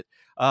pushed it,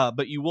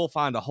 but you will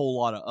find a whole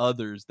lot of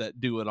others that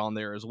do it on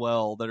there as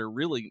well that are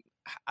really,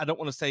 I don't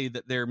want to say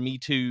that they're Me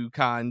Too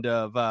kind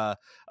of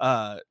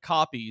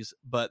copies,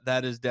 but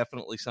that is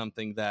definitely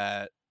something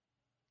that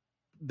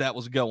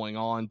was going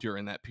on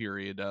during that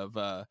period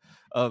of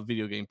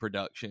video game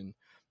production.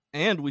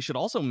 And we should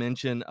also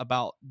mention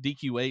about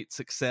DQ8's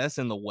success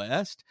in the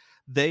West.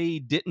 They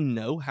didn't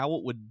know how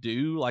it would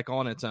do like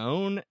on its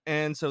own,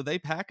 and so they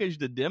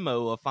packaged a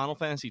demo of Final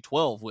Fantasy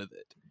 12 with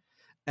it.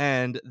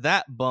 And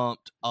that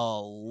bumped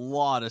a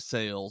lot of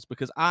sales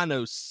because I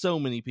know so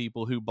many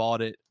people who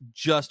bought it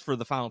just for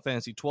the Final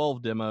Fantasy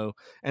 12 demo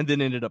and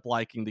then ended up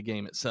liking the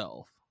game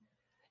itself.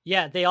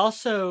 Yeah, they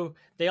also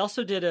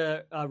did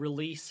a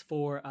release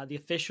for the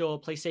official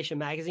PlayStation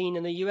Magazine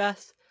in the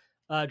US.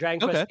 Dragon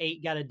Quest VIII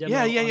got a demo.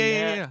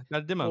 Yeah.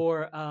 Got a demo.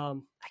 For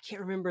I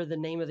can't remember the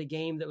name of the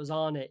game that was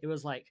on it. It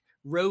was like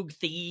Rogue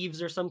Thieves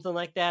or something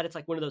like that. It's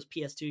like one of those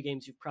PS2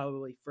 games you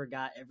probably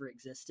forgot ever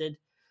existed.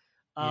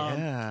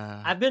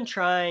 I've been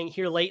trying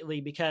here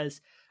lately because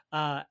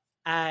I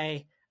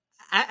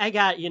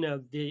got,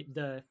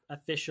 the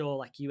official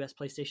like US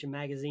PlayStation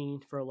Magazine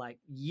for like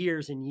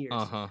years and years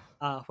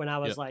when I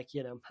was like,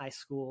 high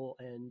school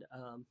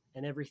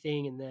and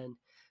everything. And then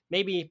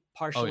maybe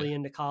partially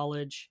into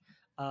college.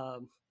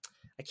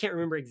 I can't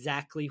remember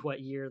exactly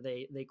what year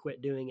they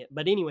quit doing it.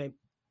 But anyway,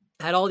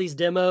 I had all these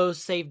demos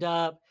saved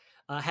up,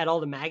 had all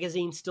the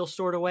magazines still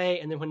stored away.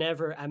 And then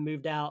whenever I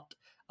moved out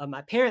of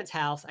my parents'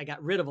 house, I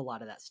got rid of a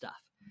lot of that stuff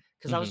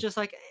because I was just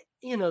like,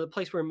 the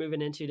place we're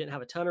moving into didn't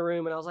have a ton of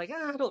room. And I was like,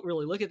 I don't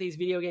really look at these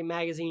video game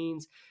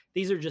magazines.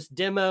 These are just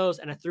demos.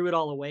 And I threw it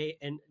all away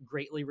and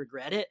greatly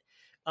regret it.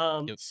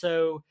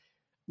 So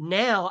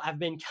now I've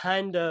been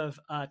kind of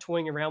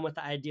toying around with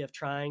the idea of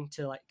trying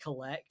to like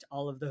collect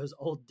all of those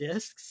old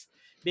discs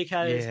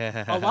because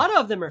Yeah. a lot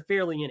of them are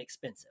fairly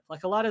inexpensive.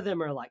 Like a lot of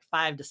them are like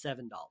 $5 to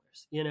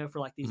 $7, for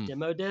like these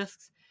demo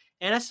discs.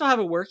 And I still have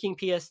a working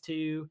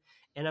PS2,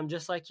 and I'm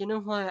just like, you know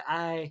what?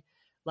 I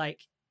like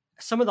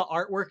some of the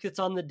artwork that's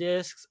on the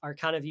discs are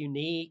kind of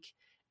unique,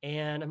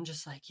 and I'm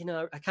just like,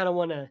 I kind of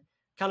want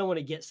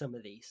to get some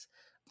of these.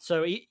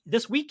 So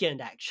this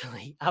weekend,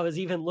 actually, I was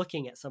even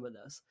looking at some of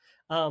those.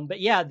 But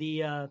yeah,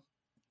 the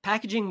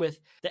packaging with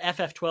the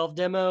FF12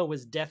 demo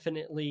was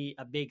definitely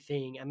a big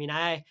thing. I mean,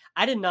 I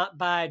did not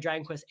buy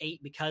Dragon Quest VIII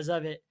because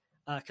of it,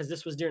 because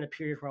this was during a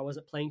period where I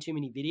wasn't playing too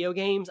many video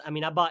games. I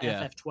mean, I bought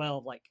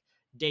FF12 like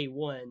day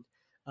one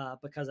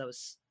because I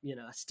was,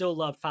 I still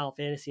loved Final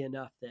Fantasy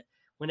enough that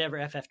whenever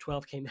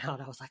FF12 came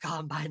out, I was like, oh,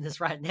 I'm buying this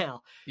right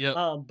now. Yep.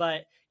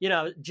 But,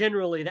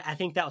 generally, I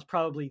think that was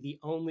probably the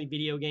only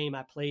video game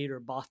I played or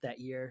bought that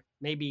year.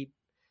 Maybe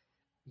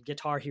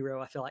Guitar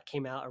Hero, I feel like,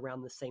 came out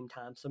around the same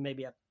time. So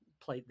maybe I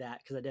played that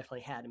because I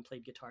definitely hadn't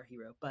played Guitar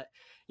Hero. But,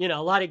 a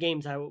lot of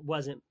games I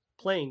wasn't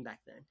playing back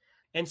then.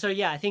 And so,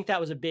 yeah, I think that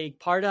was a big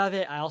part of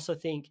it. I also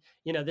think,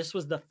 this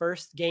was the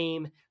first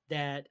game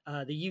that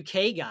the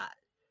UK got.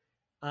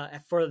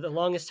 For the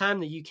longest time,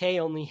 the UK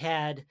only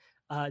had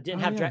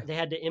they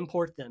had to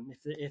import them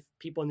if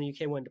people in the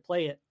UK wanted to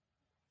play it.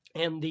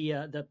 And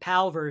the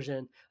PAL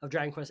version of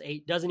Dragon Quest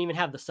VIII doesn't even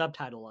have the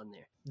subtitle on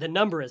there. The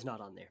number is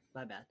not on there.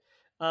 My bad.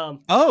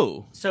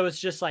 So it's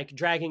just like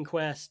Dragon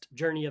Quest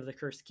Journey of the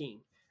Cursed King.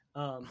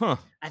 I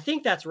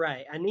think that's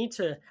right.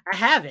 I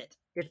have it.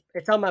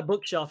 It's on my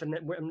bookshelf, and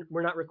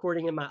we're not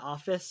recording in my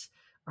office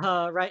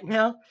right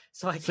now.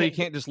 So you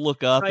can't just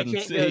look up and see. I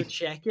can't go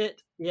check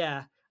it.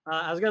 Yeah.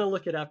 I was going to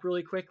look it up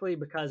really quickly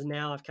because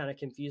now I've kind of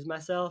confused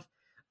myself.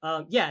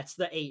 It's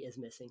the 8 is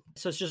missing.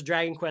 So it's just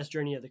Dragon Quest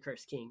Journey of the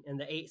Cursed King. And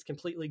the 8 is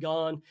completely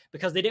gone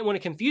because they didn't want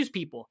to confuse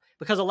people,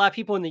 because a lot of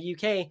people in the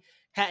UK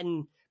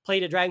hadn't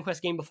played a Dragon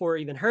Quest game before or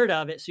even heard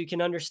of it. So you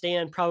can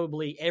understand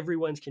probably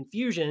everyone's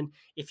confusion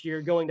if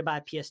you're going to buy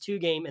a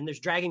PS2 game and there's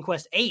Dragon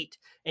Quest 8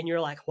 and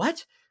you're like,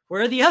 what?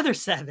 Where are the other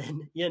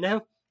 7?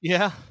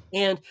 Yeah.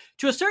 And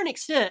to a certain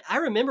extent, I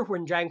remember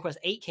when Dragon Quest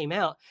VIII came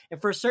out, and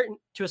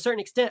to a certain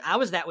extent, I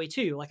was that way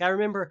too. Like I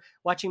remember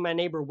watching my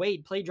neighbor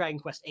Wade play Dragon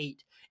Quest VIII,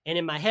 and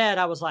in my head,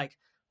 I was like,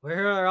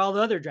 "Where are all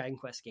the other Dragon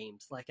Quest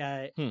games?" Like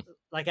I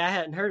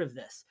hadn't heard of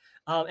this.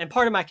 And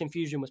part of my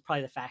confusion was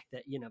probably the fact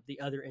that the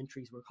other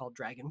entries were called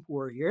Dragon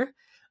Warrior.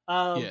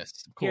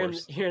 Yes, of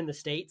course. Here in the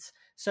States.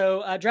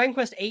 So Dragon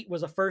Quest VIII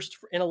was a first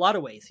in a lot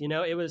of ways.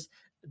 It was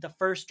the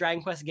first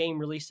Dragon Quest game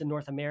released in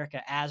North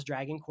America as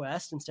Dragon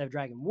Quest instead of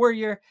Dragon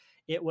Warrior.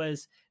 It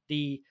was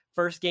the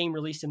first game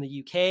released in the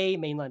UK,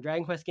 mainline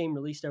Dragon Quest game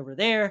released over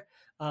there.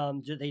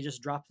 They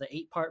just dropped the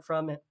 8 part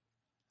from it.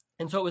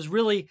 And so it was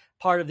really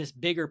part of this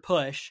bigger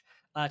push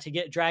to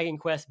get Dragon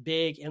Quest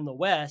big in the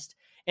West.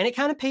 And it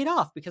kind of paid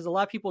off because a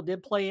lot of people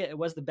did play it. It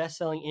was the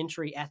best-selling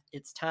entry at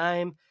its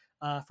time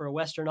for a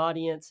Western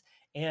audience.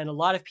 And a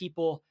lot of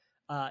people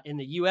in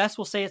the US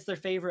will say it's their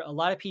favorite. A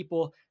lot of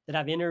people that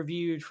I've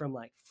interviewed from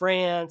like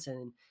France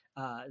and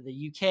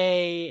the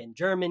UK and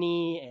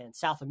Germany and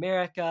South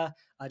America,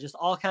 just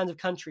all kinds of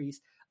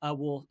countries,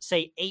 will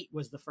say 8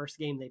 was the first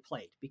game they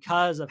played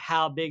because of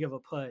how big of a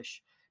push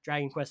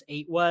Dragon Quest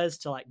 8 was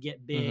to like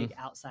get big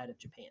outside of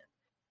Japan.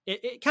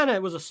 It kind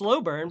of was a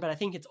slow burn, but I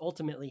think it's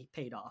ultimately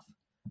paid off.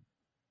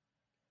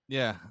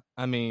 Yeah,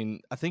 I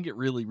mean, I think it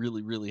really,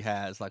 really, really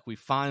has. Like, we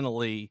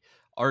finally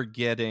are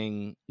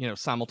getting,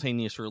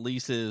 simultaneous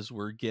releases.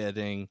 We're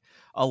getting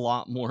a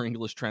lot more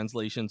English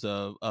translations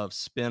of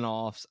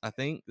spin-offs. I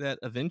think that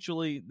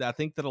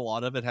a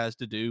lot of it has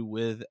to do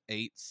with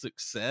 8's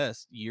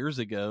success years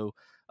ago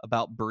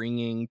about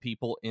bringing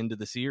people into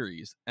the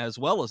series, as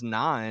well as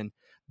 9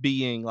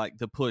 being like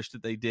the push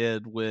that they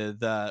did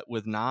with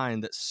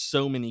 9, that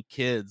so many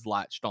kids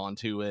latched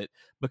onto it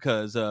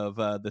because of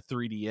the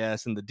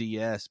 3DS and the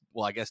DS.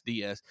 Well, I guess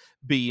DS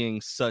being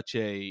such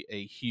a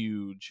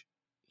huge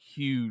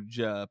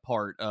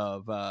part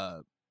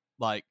of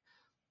like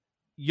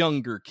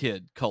younger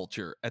kid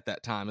culture at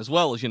that time, as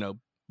well as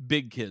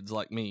big kids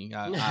like me.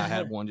 I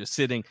had one just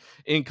sitting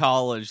in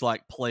college,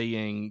 like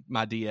playing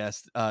my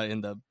DS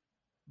in the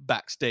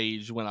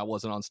backstage when I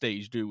wasn't on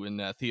stage doing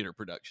theater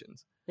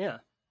productions. Yeah.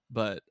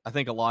 But I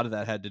think a lot of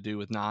that had to do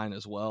with 9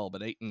 as well,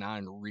 but 8 and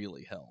 9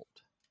 really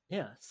helped.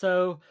 Yeah.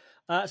 So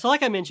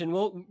like I mentioned,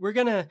 we're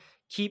going to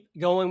keep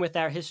going with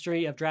our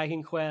history of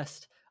Dragon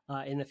Quest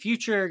in the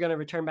future. Going to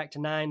return back to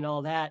 9 and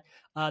all that.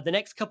 The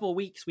next couple of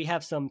weeks, we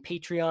have some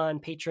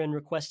patron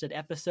requested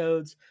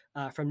episodes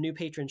from new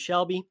patron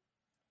Shelby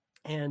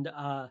and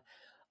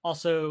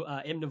also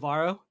M.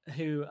 Navarro,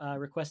 who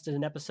requested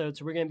an episode.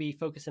 So we're going to be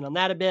focusing on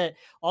that a bit.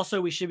 Also,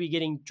 we should be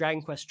getting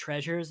Dragon Quest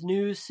Treasures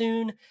news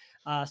soon.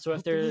 So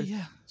if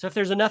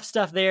there's enough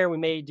stuff there, we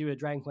may do a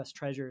Dragon Quest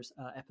Treasures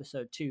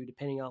episode too,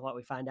 depending on what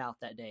we find out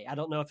that day. I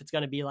don't know if it's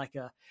going to be like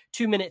a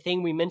 2-minute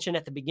thing we mention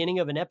at the beginning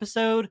of an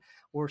episode,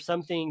 or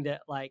something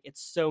that like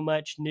it's so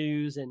much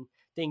news and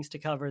things to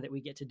cover that we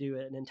get to do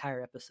an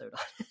entire episode on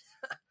it.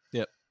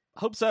 Yep.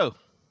 Hope so.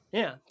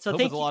 Yeah. So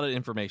Hope it's a lot of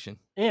information.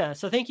 Yeah.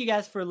 So thank you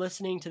guys for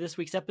listening to this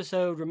week's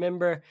episode.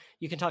 Remember,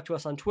 you can talk to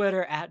us on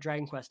Twitter at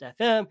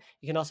DragonQuestFM.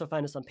 You can also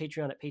find us on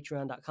Patreon at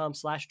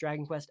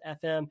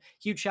patreon.com/DragonQuestFM.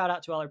 Huge shout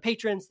out to all our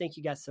patrons. Thank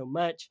you guys so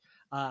much.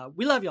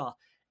 We love y'all.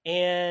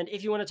 And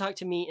if you want to talk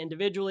to me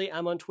individually,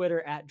 I'm on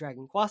Twitter at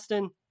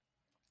DragonQueston.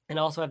 And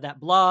I also have that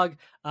blog,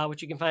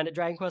 which you can find at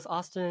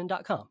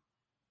DragonQuestAustin.com.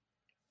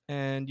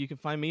 And you can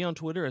find me on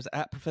Twitter as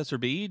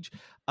 @ProfessorBeej.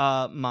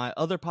 My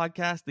other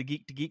podcast, the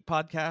Geek to Geek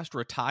podcast,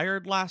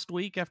 retired last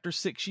week after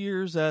 6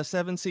 years,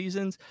 7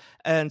 seasons.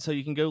 And so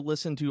you can go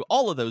listen to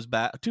all of those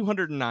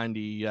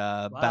 290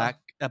 back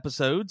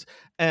episodes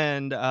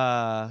and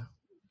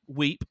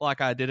weep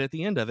like I did at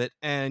the end of it.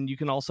 And you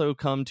can also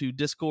come to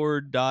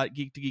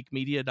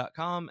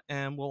discord.geektogeekmedia.com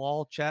and we'll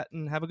all chat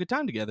and have a good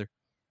time together.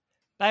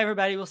 Bye,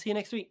 everybody. We'll see you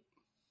next week.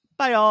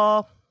 Bye,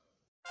 y'all.